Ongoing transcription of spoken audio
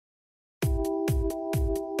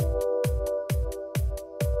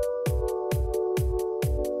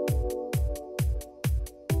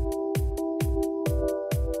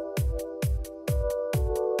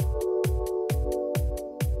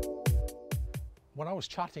When I was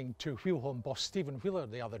chatting to Wheelhome boss Stephen Wheeler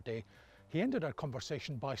the other day, he ended our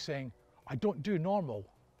conversation by saying, "I don't do normal."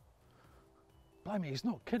 Blimey, he's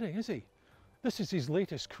not kidding, is he? This is his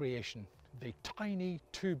latest creation, the tiny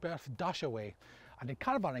two-berth Dashaway. And in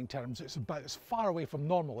caravanning terms, it's about as far away from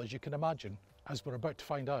normal as you can imagine, as we're about to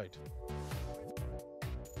find out.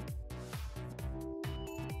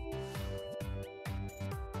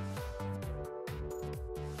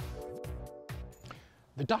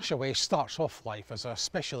 The Dashaway starts off life as a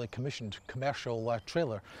specially commissioned commercial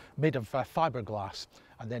trailer made of fiberglass,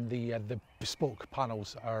 and then the bespoke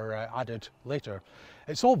panels are added later.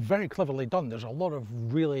 It's all very cleverly done. There's a lot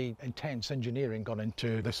of really intense engineering gone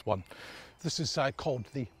into this one. This is called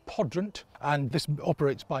the Quadrant, and this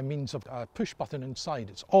operates by means of a push button inside.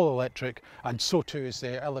 It's all electric, and so too is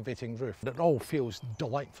the elevating roof. It all feels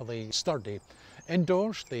delightfully sturdy.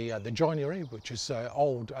 Indoors, the joinery, which is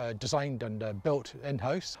all designed and built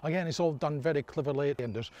in-house, again, it's all done very cleverly,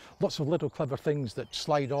 and there's lots of little clever things that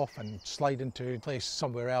slide off and slide into place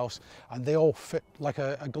somewhere else, and they all fit like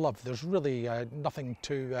a glove. There's really nothing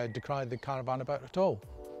to decry the caravan about at all.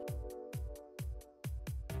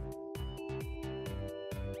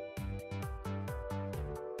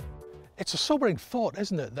 It's a sobering thought,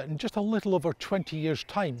 isn't it, that in just a little over 20 years'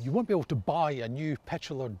 time, you won't be able to buy a new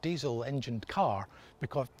petrol or diesel engined car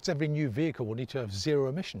because every new vehicle will need to have zero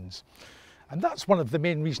emissions. And that's one of the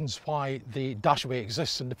main reasons why the Dashaway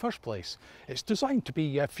exists in the first place. It's designed to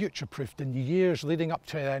be future-proofed in the years leading up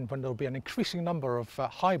to then, when there'll be an increasing number of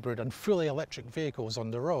hybrid and fully electric vehicles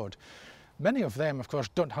on the road. Many of them, of course,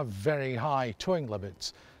 don't have very high towing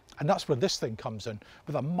limits. And that's where this thing comes in.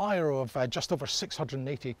 With a mire of just over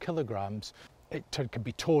 680 kilograms, it can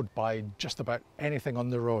be towed by just about anything on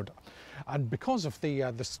the road. And because of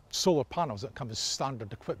the solar panels that come as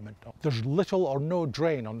standard equipment, there's little or no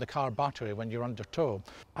drain on the car battery when you're under tow.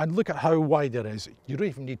 And look at how wide it is. You don't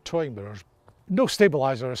even need towing mirrors. No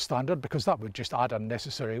stabiliser as standard, because that would just add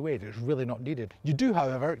unnecessary weight. It's really not needed. You do,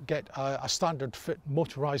 however, get a standard fit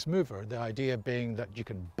motorised mover, the idea being that you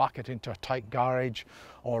can back it into a tight garage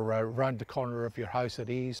or round the corner of your house at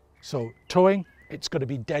ease. So towing, it's going to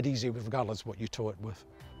be dead easy regardless what you tow it with.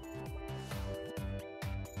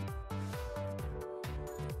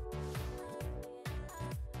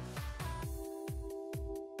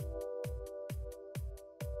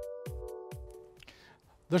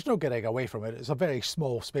 There's no getting away from it. It's a very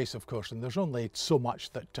small space, of course, and there's only so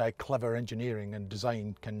much that clever engineering and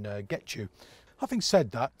design can get you. Having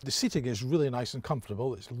said that, the seating is really nice and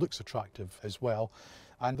comfortable. It looks attractive as well.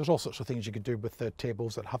 And there's all sorts of things you could do with the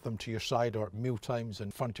tables that have them to your side or at meal times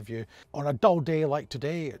in front of you. On a dull day like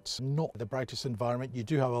today, it's not the brightest environment. You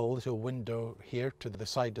do have a little window here to the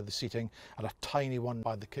side of the seating and a tiny one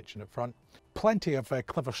by the kitchen at front. Plenty of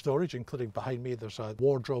clever storage, including behind me there's a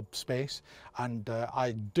wardrobe space, and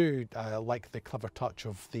I do like the clever touch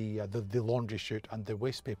of the laundry chute and the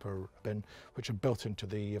waste paper bin, which are built into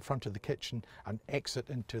the front of the kitchen and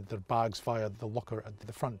exit into their bags via the locker at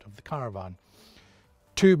the front of the caravan.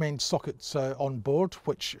 Two main sockets on board,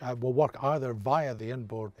 which will work either via the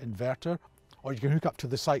inboard inverter, or you can hook up to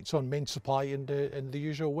the site's own main supply in the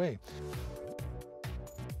usual way.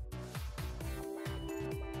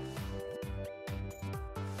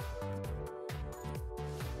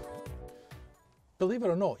 Believe it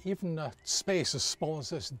or not, even a space as small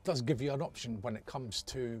as this does give you an option when it comes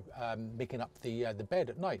to making up the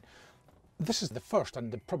bed at night. This is the first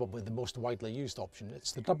and probably the most widely used option.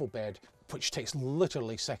 It's the double bed, which takes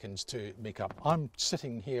literally seconds to make up. I'm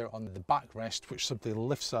sitting here on the backrest, which simply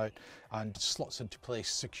lifts out and slots into place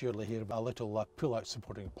securely here with a little pull-out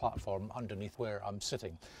supporting platform underneath where I'm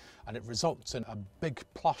sitting. And it results in a big,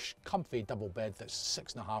 plush, comfy double bed that's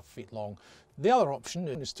 6.5 feet long. The other option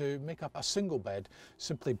is to make up a single bed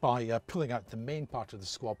simply by pulling out the main part of the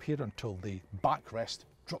squab here until the backrest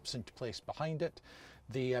drops into place behind it.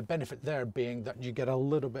 The benefit there being that you get a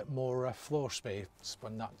little bit more floor space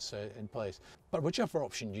when that's in place. But whichever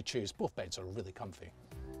option you choose, both beds are really comfy.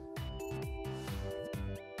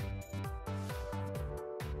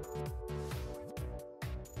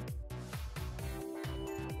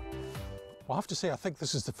 Well, I have to say, I think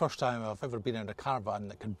this is the first time I've ever been in a caravan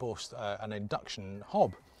that can boast an induction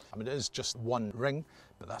hob. I mean, it is just one ring,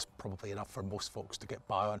 but that's probably enough for most folks to get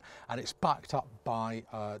by on. And it's backed up by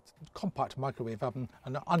a compact microwave oven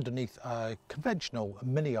and underneath a conventional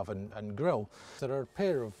mini oven and grill. There are a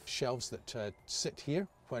pair of shelves that sit here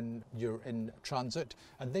when you're in transit,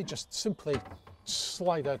 and they just simply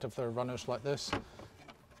slide out of their runners like this.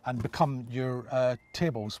 and become your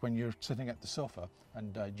tables when you're sitting at the sofa.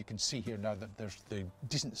 And you can see here now that there's the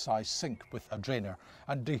decent sized sink with a drainer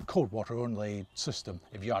and the cold water only system.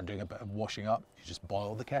 If you are doing a bit of washing up, you just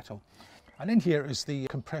boil the kettle. And in here is the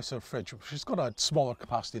compressor fridge, which has got a smaller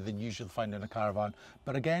capacity than you usually find in a caravan,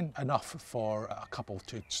 but again, enough for a couple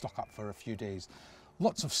to stock up for a few days.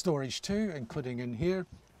 Lots of storage too, including in here,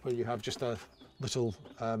 where you have just a little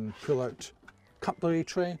pull-out cutlery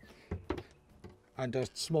tray and a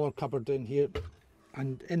smaller cupboard in here.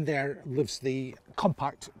 And in there lives the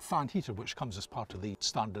compact fan heater, which comes as part of the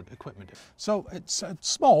standard equipment. So it's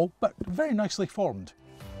small, but very nicely formed.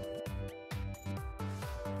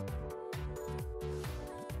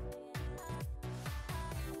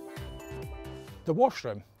 The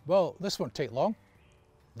washroom, well, this won't take long.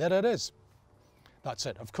 There it is. That's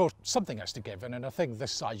it. Of course, something has to give, and in a thing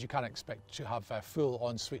this size, you can't expect to have full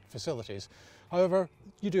ensuite facilities. However,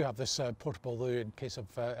 you do have this portable loo in case of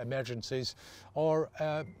emergencies, or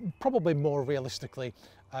probably more realistically,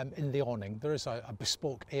 in the awning. There is a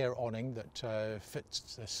bespoke air awning that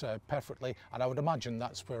fits this perfectly, and I would imagine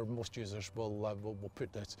that's where most users will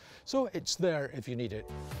put this. So it's there if you need it.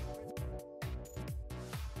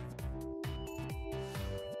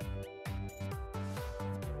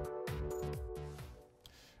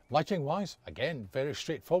 Lighting wise, again, very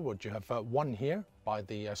straightforward. You have one here by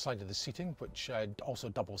the side of the seating, which also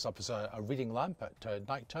doubles up as a reading lamp at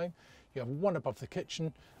night time. You have one above the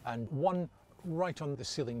kitchen and one right on the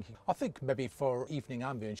ceiling. I think maybe for evening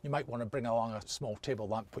ambience, you might want to bring along a small table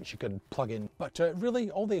lamp which you can plug in. But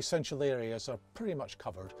really, all the essential areas are pretty much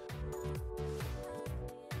covered.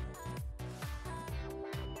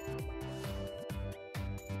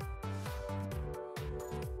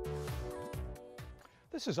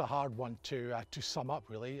 This is a hard one to sum up,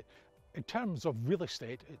 really. In terms of real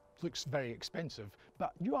estate, it looks very expensive,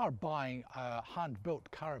 but you are buying a hand-built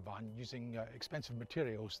caravan using expensive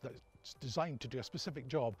materials that's designed to do a specific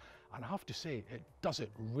job, and I have to say, it does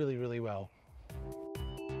it really, really well.